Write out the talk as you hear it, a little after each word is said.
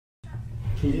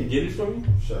Can you get it from me?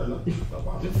 Sure enough.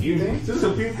 Just a few things. Just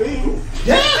a few things.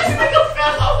 Damn! This nigga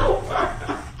fell over.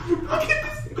 Look at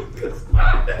this nigga's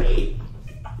body.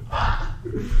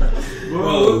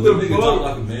 Bro, the nigga talk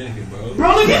like a mannequin, bro. Bro,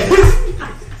 look at this.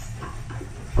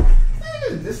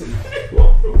 This is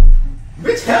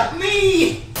bitch, help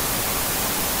me!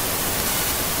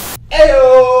 Ayo!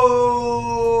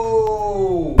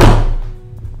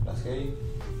 That's scary.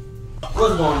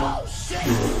 What's going on?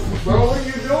 Bro, what are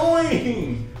you doing?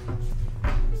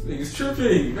 This nigga's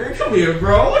tripping. Man, come here,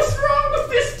 bro. What's wrong with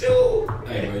this dude?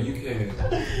 Hey, bro, you can't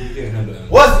handle that.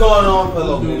 What's going on,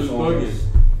 fellow Dude bench is warmers?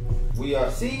 bugging. We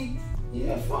are, see?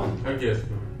 Yeah, fun. I guess,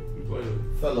 man. We played it.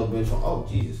 Fellow bench warmers. Oh,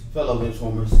 Jesus. Fellow bench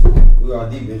warmers. We are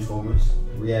the bench warmers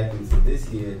reacting to this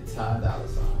here Dolla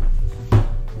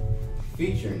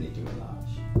featuring Nicki Minaj.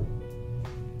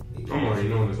 I'm already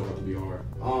knowing this about to be hard.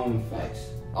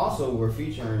 Facts. Also, we're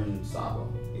featuring Sabo,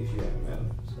 if you haven't met him.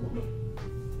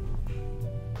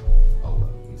 Oh, well.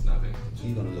 It's not big.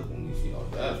 He's gonna look when we see all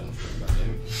that on the screen,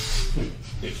 goddamn.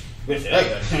 Bitch, that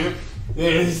goddamn.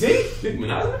 Yeah, see? Nicki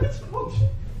Minaj, bitch? Oh, shit.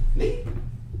 Nick.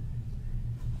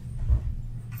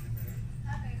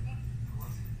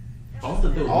 All the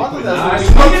dope. Oh, I Nicki thought Minaj.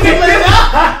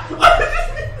 that's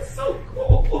This is so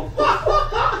cool.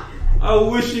 I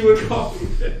wish you would call me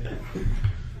that.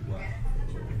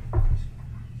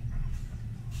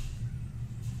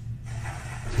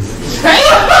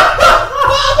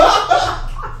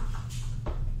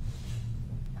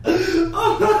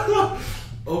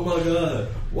 Oh my god.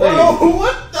 Whoa,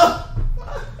 what the?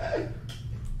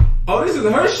 Oh, this is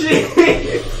her shit.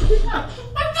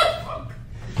 What the fuck?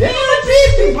 Damn,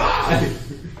 baby. Bye.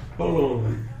 Hold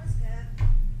on.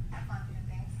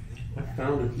 I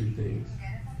found a few things.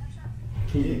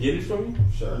 Can you get it from me?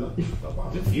 Sure enough.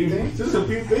 Just a few things. Just a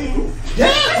few things. Damn.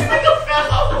 This nigga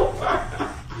fell over.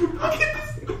 Look at this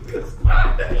nigga's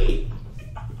body.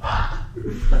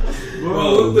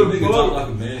 Bro, the nigga talk like a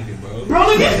mannequin, bro. Bro,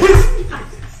 look at this.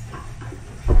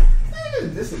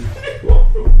 This is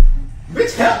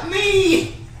bitch, help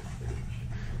me!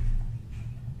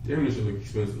 Damn, this shit look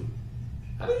expensive.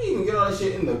 How did you even get all that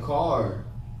shit in the car?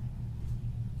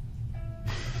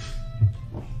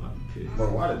 I'm pissed. Bro,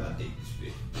 why did I take this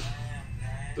shit?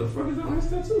 The fuck is that on his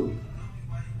tattoo?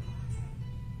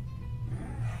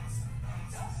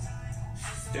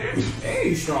 Damn.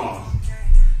 Hey, strong.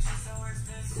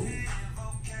 Cool.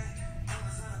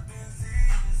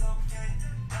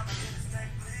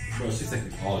 Bro, she's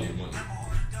taking all your money.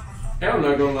 I'm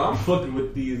not gonna lie, I'm fucking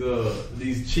with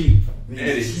these cheap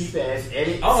edits. Cheap ass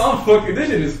edits. I'm fucking, this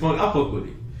shit is fun. I fuck with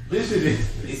it. This shit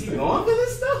is. Is he going for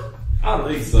this stuff? I don't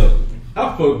think so. I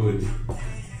fuck with it.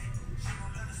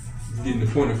 He's getting the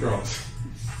point across.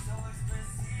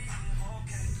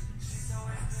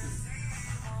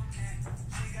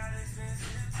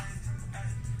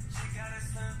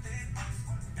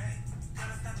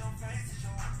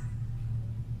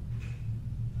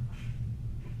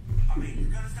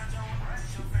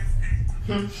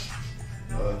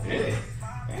 Okay.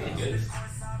 Hey, guys.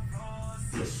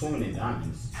 You're swimming in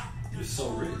diamonds. You're so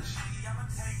rich.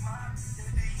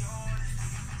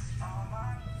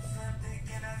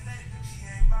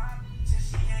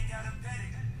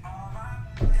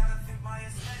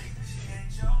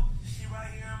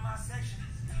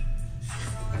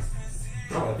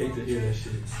 Oh, I hate to hear that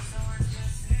shit.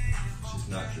 She's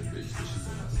not your bitch, but she's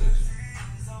in my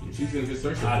section. She's in his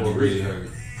section I'd for be a really reason. hurt.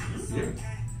 Yeah.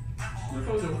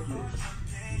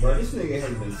 Bro, this nigga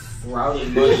has been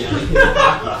sprouting money out of his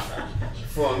pocket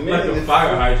for a minute. Like a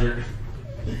fire hydrant.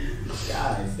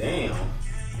 God damn.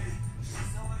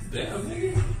 Damn,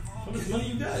 nigga. How much money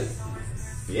you got?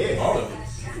 Yeah. All of it.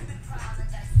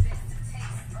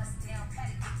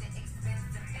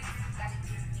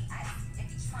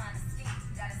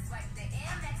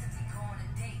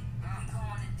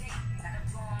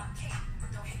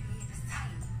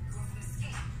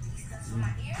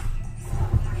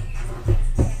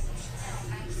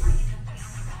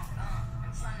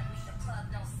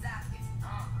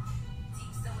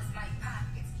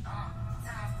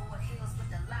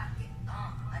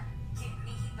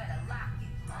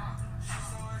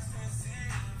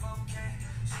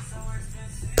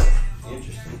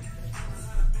 Interesting.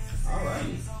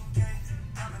 Alrighty.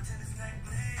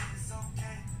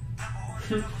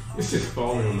 It's just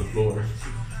falling on the floor,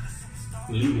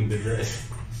 leaving the dress.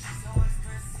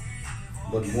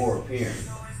 But more appearing.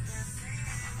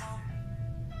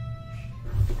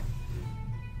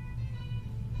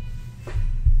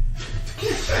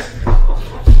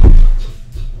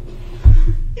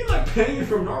 He's like Pain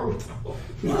from Naruto.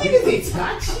 You think it's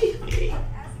Itachi?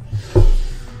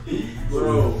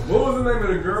 Bro, what was the name of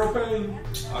the girl pain?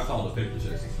 I call it paper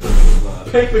chasing.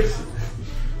 Paper.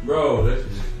 Bro, that's.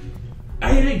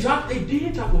 Hey, they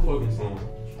did drop a fucking song.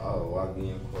 Oh, I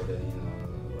be in Corday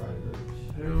and Roddy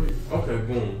Ricch. Hell yeah. Okay,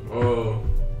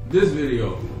 boom. This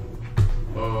video.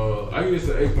 I give this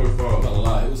an 8.5. I'm not gonna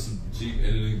lie, it was some cheap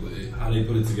editing, but how they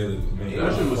put it together, man.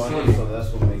 That shit was funny. So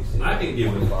that's what makes it. I can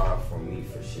give it 5 for me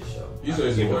for shit show. You I say can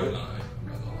it's give it what? a 9. I'm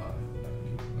not gonna lie.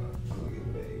 I'm gonna give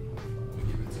it an 8.5. I'm gonna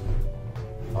give it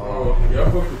 2. Yeah, I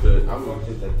fucked with that. I fucked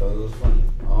with that though. It was funny.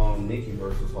 Nicki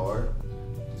verse was hard.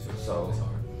 So It's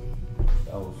hard.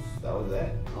 that was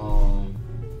that.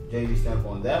 JV stamp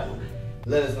on that one.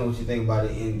 Let us know what you think about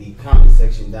it in the comment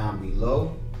section down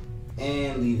below,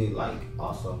 and leave a like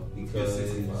also because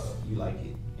you like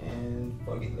it. And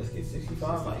fuck it, let's get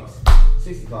 65 likes.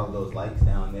 65 of those likes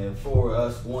down there for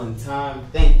us one time.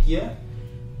 Thank you.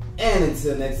 And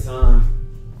until next time,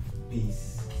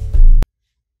 peace.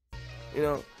 You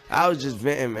know, I was just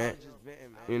venting, man.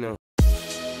 You know.